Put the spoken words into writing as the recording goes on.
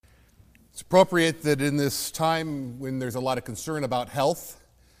Appropriate that in this time when there's a lot of concern about health,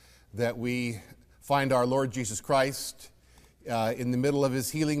 that we find our Lord Jesus Christ in the middle of his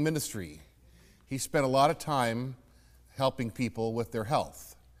healing ministry. He spent a lot of time helping people with their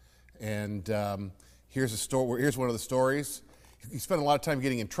health. And here's one of the stories. He spent a lot of time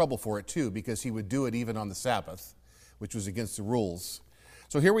getting in trouble for it too, because he would do it even on the Sabbath, which was against the rules.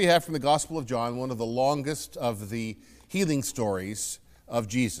 So here we have from the Gospel of John, one of the longest of the healing stories of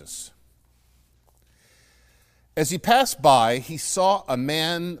Jesus. As he passed by, he saw a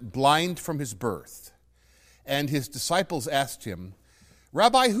man blind from his birth, and his disciples asked him,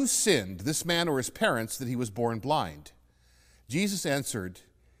 "Rabbi, who sinned, this man or his parents, that he was born blind?" Jesus answered,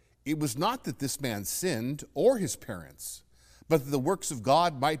 "It was not that this man sinned or his parents, but that the works of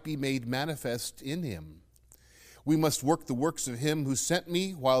God might be made manifest in him. We must work the works of him who sent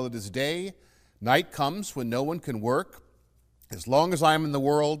me while it is day. Night comes when no one can work. As long as I am in the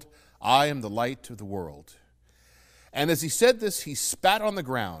world, I am the light of the world." And as he said this, he spat on the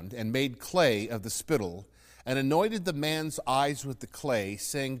ground and made clay of the spittle and anointed the man's eyes with the clay,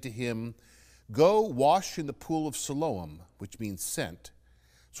 saying to him, "Go wash in the pool of Siloam," which means sent.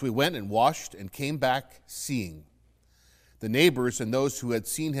 So he went and washed and came back seeing. The neighbors and those who had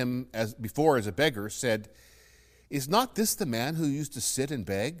seen him before as a beggar said, "Is not this the man who used to sit and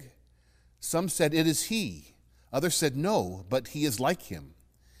beg?" Some said, "It is he." Others said, "No, but he is like him."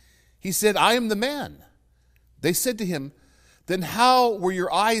 He said, "I am the man." They said to him, "Then how were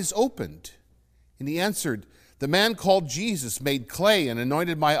your eyes opened?" And he answered, "The man called Jesus made clay and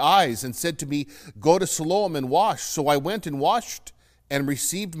anointed my eyes and said to me, 'Go to Siloam and wash.' So I went and washed and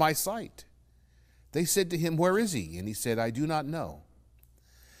received my sight." They said to him, "Where is he?" And he said, "I do not know."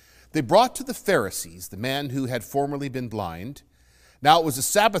 They brought to the Pharisees the man who had formerly been blind. Now it was a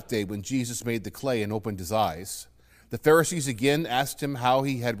Sabbath day when Jesus made the clay and opened his eyes. The Pharisees again asked him how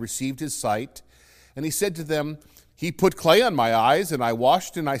he had received his sight. And he said to them, "He put clay on my eyes, and I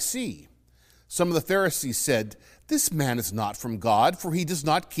washed, and I see." Some of the Pharisees said, "This man is not from God, for he does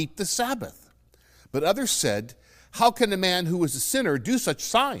not keep the Sabbath." But others said, "How can a man who is a sinner do such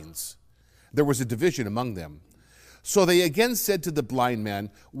signs?" There was a division among them. So they again said to the blind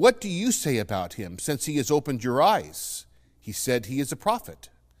man, "What do you say about him, since he has opened your eyes?" He said, "He is a prophet."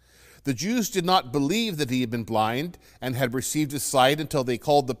 The Jews did not believe that he had been blind and had received his sight until they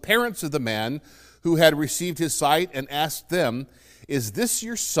called the parents of the man who had received his sight and asked them, "Is this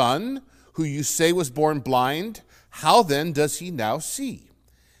your son, who you say was born blind? How then does he now see?"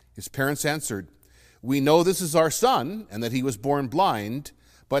 His parents answered, "We know this is our son, and that he was born blind,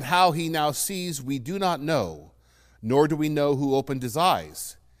 but how he now sees we do not know, nor do we know who opened his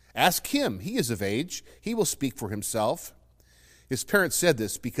eyes. Ask him, he is of age, he will speak for himself." His parents said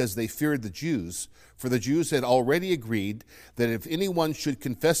this because they feared the Jews, for the Jews had already agreed that if anyone should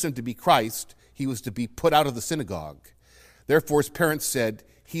confess him to be Christ, he was to be put out of the synagogue. Therefore his parents said,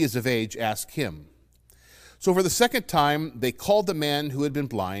 "He is of age, ask him." So for the second time they called the man who had been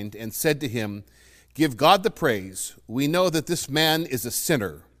blind and said to him, "Give God the praise. We know that this man is a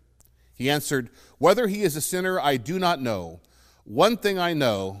sinner." He answered, "Whether he is a sinner I do not know. One thing I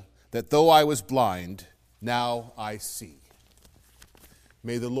know, that though I was blind, now I see."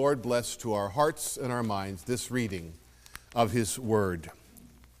 May the Lord bless to our hearts and our minds this reading of his word.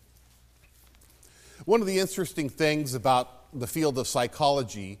 One of the interesting things about the field of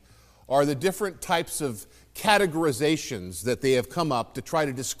psychology are the different types of categorizations that they have come up to try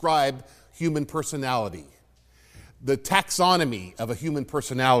to describe human personality. The taxonomy of a human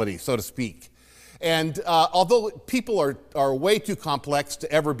personality, so to speak. And although people are way too complex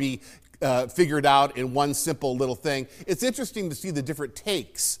to ever be figured out in one simple little thing, it's interesting to see the different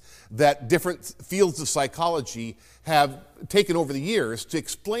takes that different fields of psychology have taken over the years to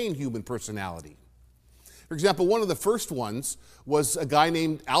explain human personality. For example, one of the first ones was a guy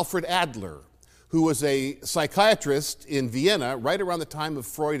named Alfred Adler, who was a psychiatrist in Vienna right around the time of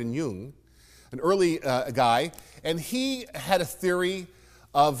Freud and Jung, an early guy, and he had a theory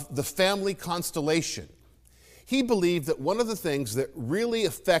of the family constellation. He believed that one of the things that really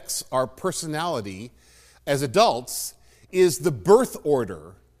affects our personality as adults is the birth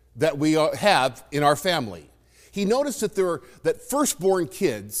order that we have in our family. He noticed that firstborn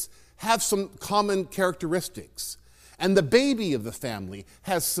kids have some common characteristics, and the baby of the family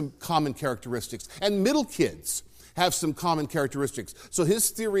has some common characteristics, and middle kids have some common characteristics. So his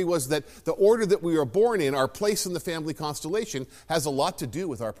theory was that the order that we are born in, our place in the family constellation, has a lot to do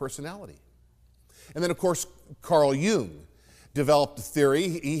with our personality. And then, of course, Carl Jung developed a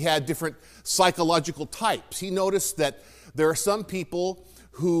theory. He had different psychological types. He noticed that there are some people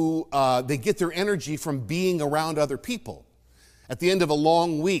who they get their energy from being around other people. At the end of a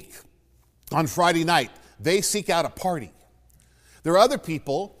long week, on Friday night, they seek out a party. There are other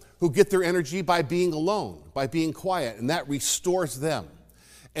people who get their energy by being alone, by being quiet, and that restores them.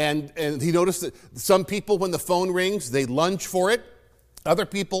 And he noticed that some people, when the phone rings, they lunge for it. Other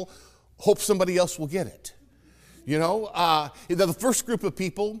people hope somebody else will get it. The first group of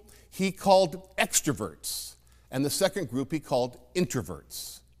people he called extroverts, and the second group he called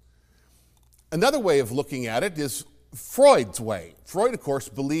introverts. Another way of looking at it is Freud's way. Freud, of course,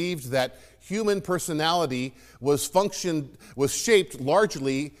 believed that human personality was shaped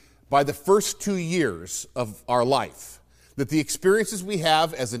largely by the first 2 years of our life. That the experiences we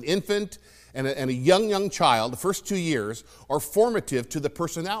have as an infant and a young child, the first 2 years, are formative to the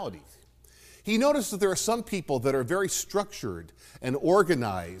personality. He noticed that there are some people that are very structured and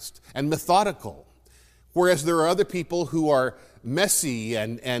organized and methodical, whereas there are other people who are messy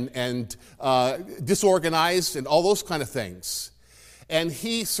and disorganized and all those kind of things. And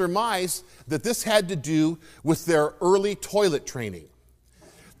he surmised that this had to do with their early toilet training.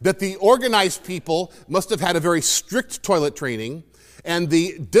 That the organized people must have had a very strict toilet training, and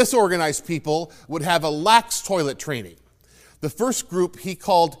the disorganized people would have a lax toilet training. The first group he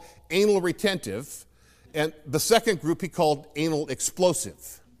called anal retentive, and the second group he called anal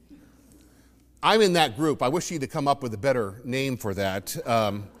explosive. I'm in that group. I wish you'd come up with a better name for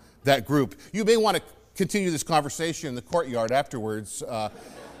that group. You may want to continue this conversation in the courtyard afterwards,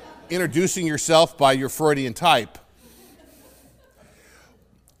 introducing yourself by your Freudian type.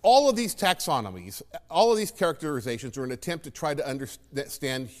 All of these taxonomies, all of these characterizations are an attempt to try to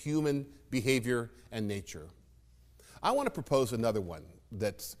understand human behavior and nature. I want to propose another one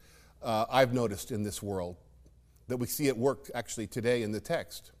that I've noticed in this world, that we see at work actually today in the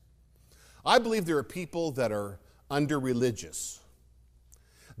text. I believe there are people that are under-religious.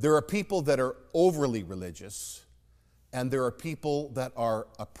 There are people that are overly religious, and there are people that are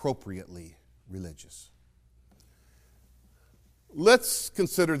appropriately religious. Let's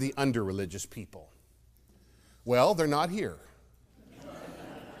consider the under-religious people. Well, they're not here.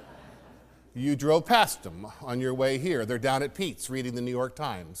 You drove past them on your way here. They're down at Pete's reading the New York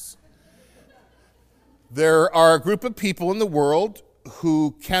Times. There are a group of people in the world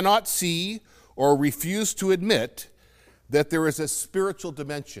who cannot see or refuse to admit that there is a spiritual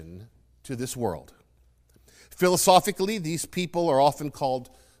dimension to this world. Philosophically, these people are often called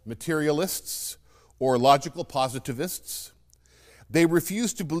materialists or logical positivists. They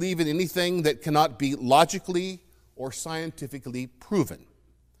refuse to believe in anything that cannot be logically or scientifically proven.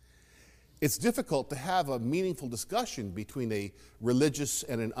 It's difficult to have a meaningful discussion between a religious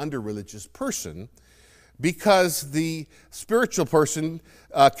and an under-religious person because the spiritual person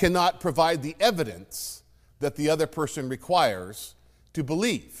cannot provide the evidence that the other person requires to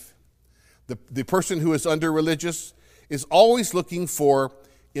believe. The person who is under-religious is always looking for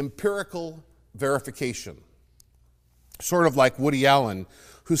empirical verification. Sort of like Woody Allen,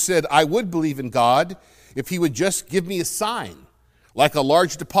 who said, "I would believe in God if he would just give me a sign, like a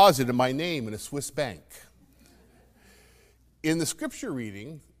large deposit in my name in a Swiss bank." In the scripture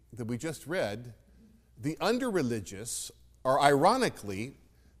reading that we just read, the under-religious are ironically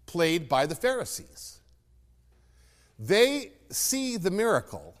played by the Pharisees. They see the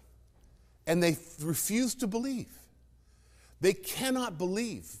miracle and they refuse to believe. They cannot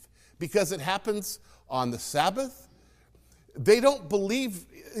believe because it happens on the Sabbath. They don't believe,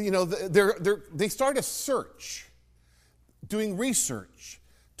 they start a search, doing research,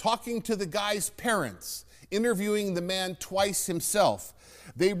 talking to the guy's parents, interviewing the man twice himself.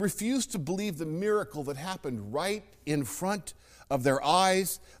 They refuse to believe the miracle that happened right in front of their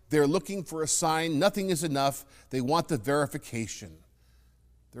eyes. They're looking for a sign. Nothing is enough. They want the verification.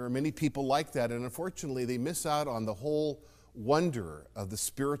 There are many people like that, and unfortunately, they miss out on the whole wonder of the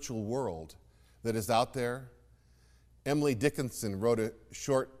spiritual world that is out there. Emily Dickinson wrote a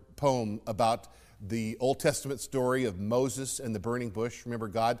short poem about the Old Testament story of Moses and the burning bush. Remember,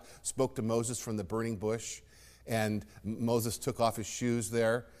 God spoke to Moses from the burning bush, and Moses took off his shoes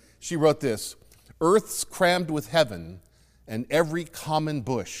there. She wrote this: "Earth's crammed with heaven, and every common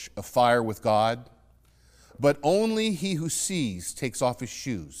bush afire with God. But only he who sees takes off his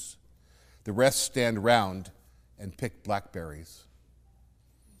shoes. The rest stand round and pick blackberries."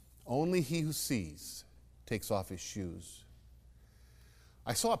 Only he who sees takes off his shoes.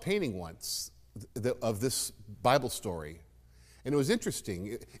 I saw a painting once of this Bible story, and it was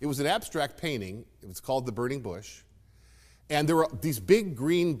interesting. It was an abstract painting. It was called The Burning Bush, and there were these big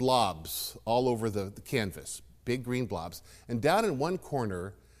green blobs all over the canvas, big green blobs, and down in one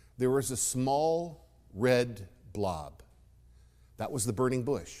corner there was a small red blob. That was the burning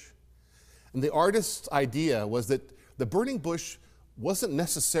bush. And the artist's idea was that the burning bush wasn't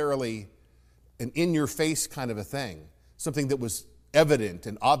necessarily an in-your-face kind of a thing, something that was evident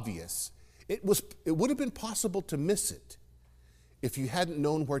and obvious, it would have been possible to miss it if you hadn't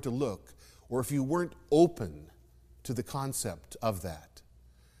known where to look or if you weren't open to the concept of that.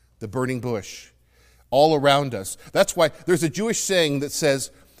 The burning bush all around us. That's why there's a Jewish saying that says,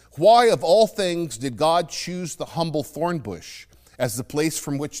 "Why of all things did God choose the humble thorn bush as the place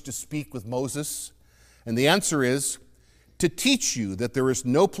from which to speak with Moses?" And the answer is, to teach you that there is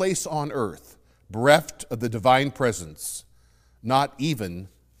no place on earth bereft of the divine presence, not even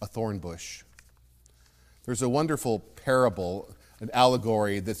a thorn bush. There's a wonderful parable, an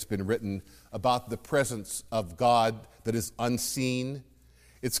allegory that's been written about the presence of God that is unseen.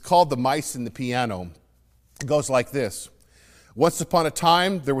 It's called The Mice and the Piano. It goes like this. Once upon a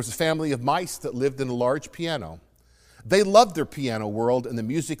time, there was a family of mice that lived in a large piano. They loved their piano world and the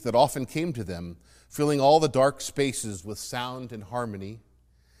music that often came to them, filling all the dark spaces with sound and harmony.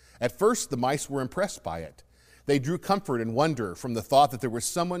 At first, the mice were impressed by it. They drew comfort and wonder from the thought that there was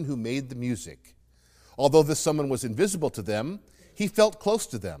someone who made the music. Although this someone was invisible to them, he felt close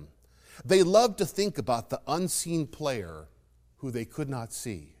to them. They loved to think about the unseen player who they could not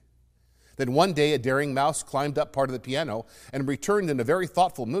see. Then one day, a daring mouse climbed up part of the piano and returned in a very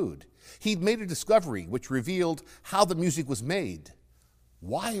thoughtful mood. He'd made a discovery which revealed how the music was made.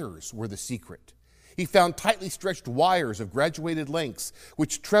 Wires were the secret. He found tightly stretched wires of graduated lengths,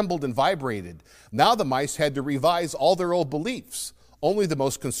 which trembled and vibrated. Now the mice had to revise all their old beliefs. Only the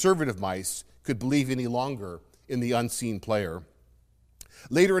most conservative mice could believe any longer in the unseen player.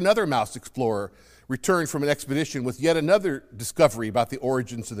 Later, another mouse explorer returned from an expedition with yet another discovery about the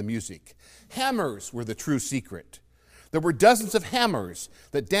origins of the music. Hammers were the true secret. There were dozens of hammers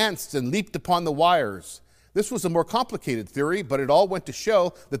that danced and leaped upon the wires. This was a more complicated theory, but it all went to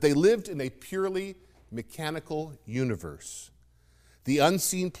show that they lived in a purely mechanical universe. The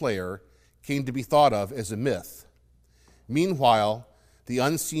unseen player came to be thought of as a myth. Meanwhile, the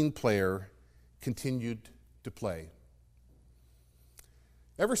unseen player continued to play.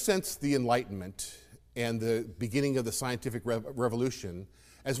 Ever since the Enlightenment and the beginning of the scientific revolution,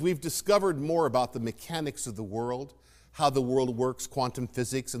 as we've discovered more about the mechanics of the world, how the world works, quantum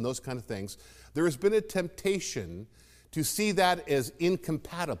physics, and those kind of things, there has been a temptation to see that as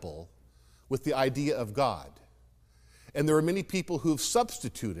incompatible with the idea of God. And there are many people who've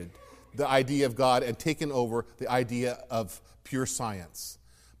substituted the idea of God and taken over the idea of pure science.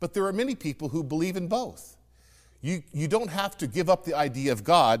 But there are many people who believe in both. You don't have to give up the idea of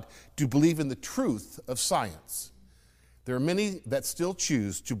God to believe in the truth of science. There are many that still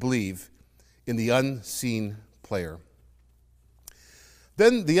choose to believe in the unseen player.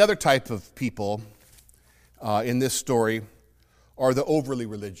 Then the other type of people in this story are the overly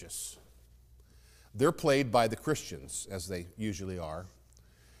religious. They're played by the Christians, as they usually are.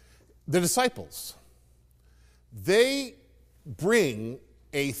 The disciples, they bring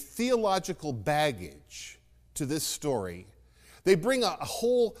a theological baggage to this story. They bring a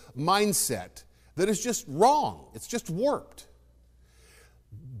whole mindset that is just wrong. It's just warped.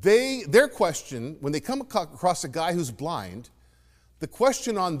 Their question, when they come across a guy who's blind, the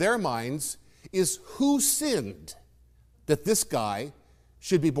question on their minds is, who sinned that this guy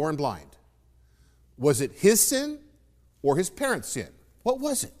should be born blind? Was it his sin or his parents' sin? What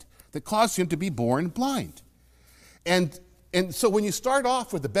was it that caused him to be born blind? And so when you start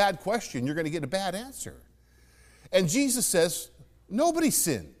off with a bad question, you're going to get a bad answer. And Jesus says, nobody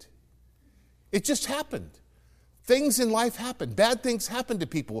sinned. It just happened. Things in life happen. Bad things happen to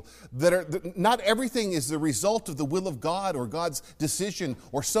people. Not everything is the result of the will of God or God's decision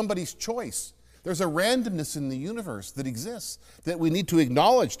or somebody's choice. There's a randomness in the universe that exists that we need to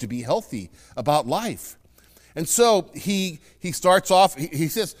acknowledge to be healthy about life. And so he starts off, he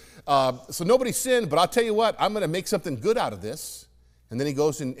says, so nobody sinned, but I'll tell you what, I'm going to make something good out of this. And then he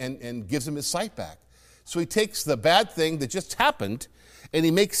goes and gives him his sight back. So he takes the bad thing that just happened and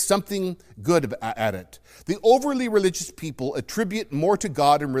he makes something good at it. The overly religious people attribute more to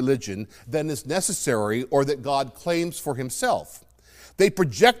God and religion than is necessary or that God claims for himself. They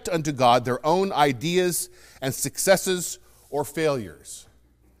project unto God their own ideas and successes or failures.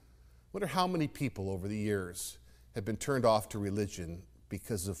 I wonder how many people over the years have been turned off to religion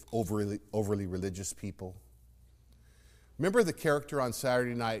because of overly religious people. Remember the character on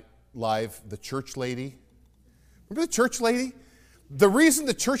Saturday Night Live, the church lady? Remember the church lady? The reason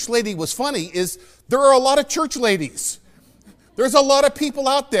the church lady was funny is there are a lot of church ladies. There's a lot of people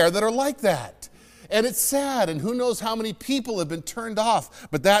out there that are like that. And it's sad, and who knows how many people have been turned off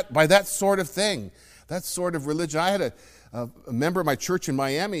by that sort of thing, that sort of religion. I had a member of my church in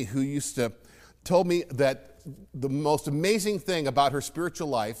Miami who told me that the most amazing thing about her spiritual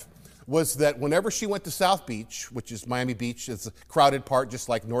life was that whenever she went to South Beach, which is Miami Beach, it's a crowded part just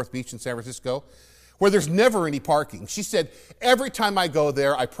like North Beach in San Francisco, where there's never any parking. She said, every time I go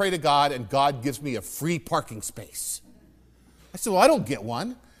there, I pray to God and God gives me a free parking space. I said, well, I don't get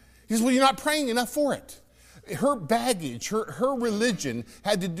one. He says, well, you're not praying enough for it. Her baggage, her religion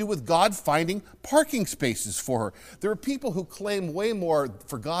had to do with God finding parking spaces for her. There are people who claim way more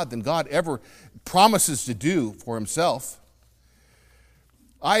for God than God ever promises to do for himself.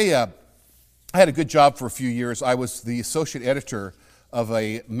 I had a good job for a few years. I was the associate editor of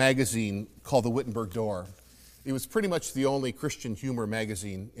a magazine called the Wittenberg Door. It was pretty much the only Christian humor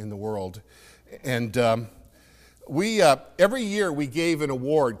magazine in the world. And every year we gave an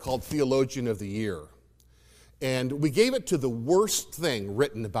award called Theologian of the Year. And we gave it to the worst thing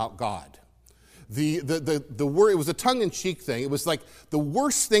written about God. The word, it was a tongue-in-cheek thing. It was like the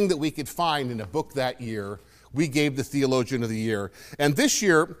worst thing that we could find in a book that year, we gave the Theologian of the Year. And this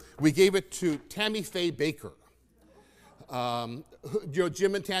year, we gave it to Tammy Faye Bakker.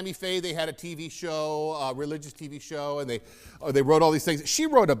 Jim and Tammy Faye, they had a TV show, a religious TV show, and they wrote all these things. She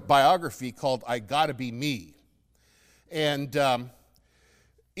wrote a biography called I Gotta Be Me. And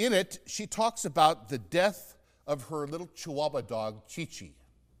in it, she talks about the death of her little Chihuahua dog, Chi-Chi.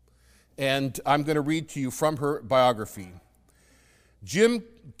 And I'm going to read to you from her biography. Jim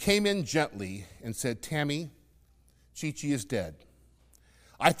came in gently and said, Tammy, Chi-Chi is dead.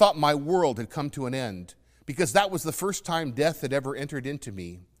 I thought my world had come to an end because that was the first time death had ever entered into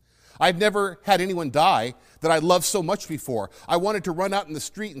me. I'd never had anyone die that I loved so much before. I wanted to run out in the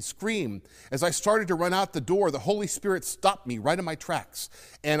street and scream. As I started to run out the door, the Holy Spirit stopped me right in my tracks.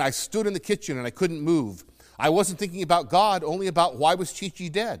 And I stood in the kitchen and I couldn't move. I wasn't thinking about God, only about why was Chi-Chi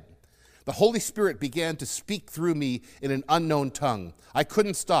dead. The Holy Spirit began to speak through me in an unknown tongue. I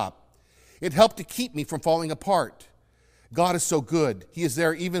couldn't stop. It helped to keep me from falling apart. God is so good. He is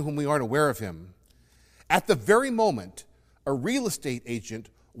there even when we aren't aware of him. At the very moment, a real estate agent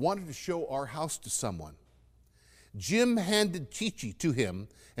wanted to show our house to someone. Jim handed Chi-Chi to him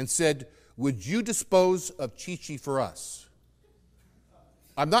and said, would you dispose of Chi-Chi for us?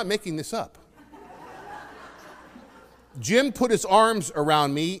 I'm not making this up. Jim put his arms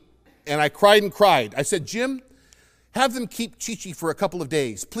around me, and I cried and cried. I said, Jim, have them keep Chi-Chi for a couple of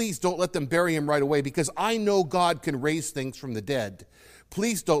days. Please don't let them bury him right away, because I know God can raise things from the dead.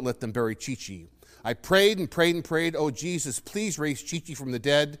 Please don't let them bury Chi-Chi. I prayed and prayed and prayed, oh, Jesus, please raise Chi-Chi from the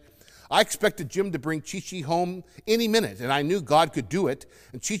dead. I expected Jim to bring Chi-Chi home any minute, and I knew God could do it,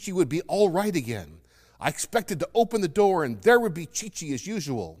 and Chi-Chi would be all right again. I expected to open the door, and there would be Chi-Chi as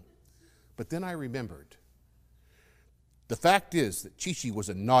usual. But then I remembered. The fact is that Chi-Chi was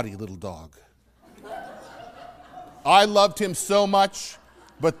a naughty little dog. I loved him so much,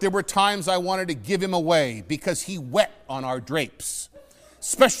 but there were times I wanted to give him away because he wet on our drapes,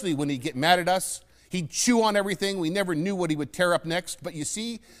 especially when he'd get mad at us. He'd chew on everything. We never knew what he would tear up next. But you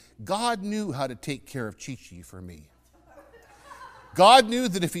see, God knew how to take care of Chi-Chi for me. God knew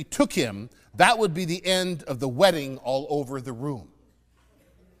that if he took him, that would be the end of the wetting all over the room.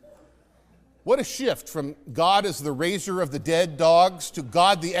 What a shift from God as the raiser of the dead dogs to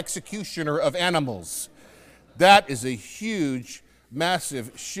God the executioner of animals. That is a huge,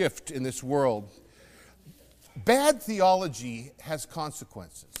 massive shift in this world. Bad theology has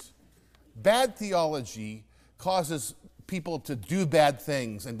consequences. Bad theology causes people to do bad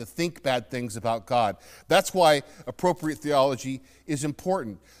things and to think bad things about God. That's why appropriate theology is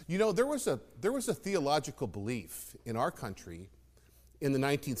important. You know, there was a theological belief in our country in the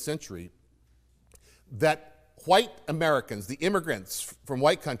 19th century that white Americans, the immigrants from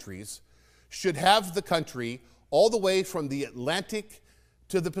white countries, should have the country all the way from the Atlantic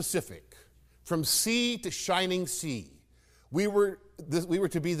to the Pacific, from sea to shining sea. We were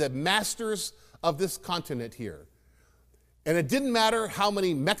to be the masters of this continent here. And it didn't matter how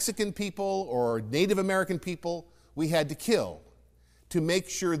many Mexican people or Native American people we had to kill to make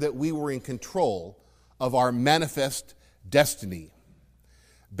sure that we were in control of our manifest destiny.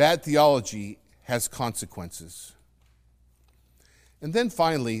 Bad theology has consequences. And then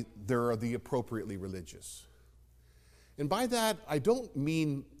finally, there are the appropriately religious. And by that, I don't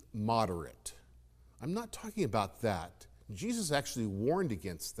mean moderate. I'm not talking about that. Jesus actually warned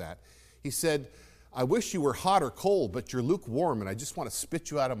against that. He said, I wish you were hot or cold, but you're lukewarm, and I just want to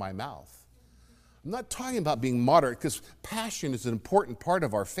spit you out of my mouth. I'm not talking about being moderate, because passion is an important part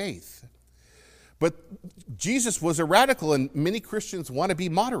of our faith. But Jesus was a radical, and many Christians want to be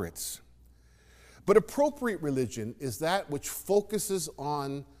moderates. But appropriate religion is that which focuses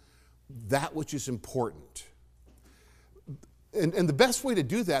on that which is important. And the best way to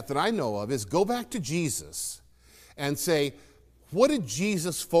do that I know of is go back to Jesus and say, What did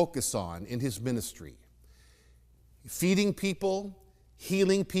Jesus focus on in his ministry? Feeding people,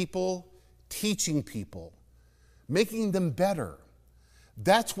 healing people, teaching people, making them better.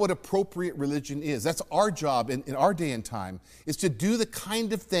 That's what appropriate religion is. That's our job in our day and time, is to do the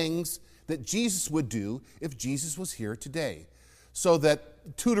kind of things that Jesus would do if Jesus was here today. So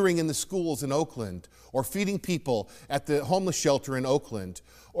that tutoring in the schools in Oakland, or feeding people at the homeless shelter in Oakland,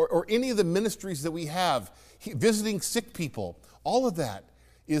 or any of the ministries that we have, visiting sick people, all of that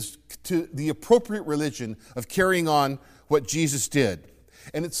is to the appropriate religion of carrying on what Jesus did.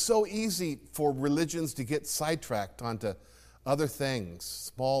 And it's so easy for religions to get sidetracked onto other things,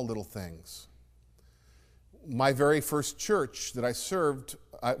 small little things. My very first church that I served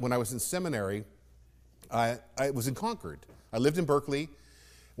when I was in seminary, I was in Concord. I lived in Berkeley,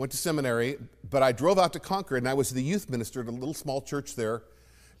 went to seminary, but I drove out to Concord, and I was the youth minister at a little small church there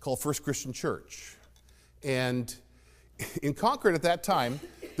called First Christian Church. And in Concord at that time,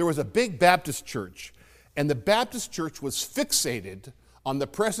 there was a big Baptist church, and the Baptist church was fixated on the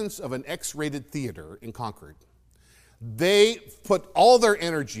presence of an X-rated theater in Concord. They put all their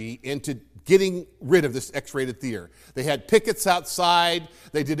energy into getting rid of this X-rated theater. They had pickets outside.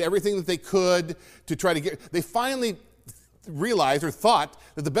 They did everything that they could to try to get... They finally realized or thought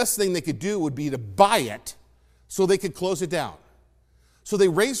that the best thing they could do would be to buy it so they could close it down. So they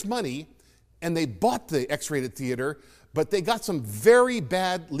raised money and they bought the X-rated theater, but they got some very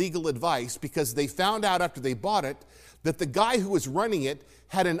bad legal advice because they found out after they bought it that the guy who was running it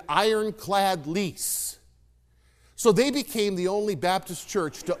had an ironclad lease. So they became the only Baptist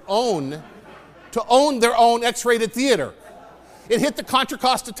church to own their own X-rated theater. It hit the Contra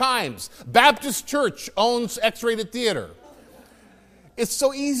Costa Times. Baptist church owns X-rated theater. It's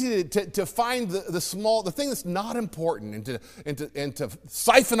so easy to find the thing that's not important and to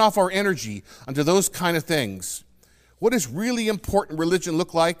siphon off our energy onto those kind of things. What does really important religion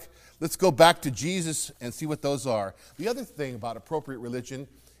look like? Let's go back to Jesus and see what those are. The other thing about appropriate religion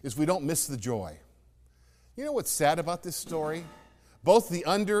is we don't miss the joy. You know what's sad about this story? Both the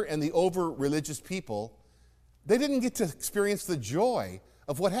under and the over religious people, they didn't get to experience the joy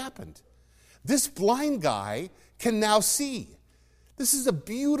of what happened. This blind guy can now see. This is a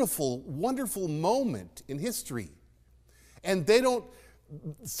beautiful, wonderful moment in history. And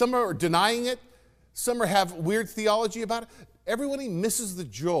some are denying it, some have weird theology about it. Everybody misses the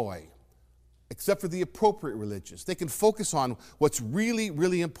joy, except for the appropriate religious. They can focus on what's really,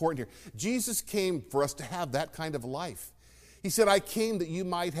 really important here. Jesus came for us to have that kind of life. He said, I came that you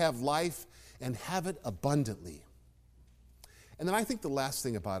might have life and have it abundantly. And then I think the last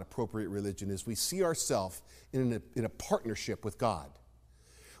thing about appropriate religion is we see ourselves in a partnership with God.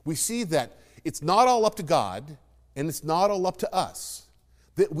 We see that it's not all up to God and it's not all up to us,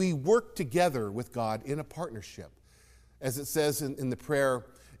 that we work together with God in a partnership. As it says in the prayer,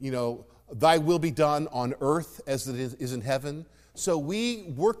 thy will be done on earth as it is in heaven. So we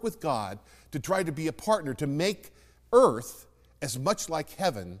work with God to try to be a partner, to make earth as much like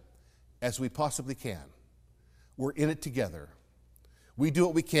heaven as we possibly can. We're in it together. We do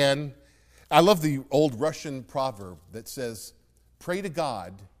what we can. I love the old Russian proverb that says, pray to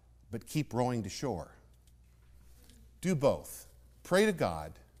God, but keep rowing to shore. Do both. Pray to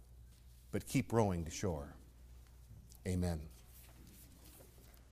God, but keep rowing to shore. Amen.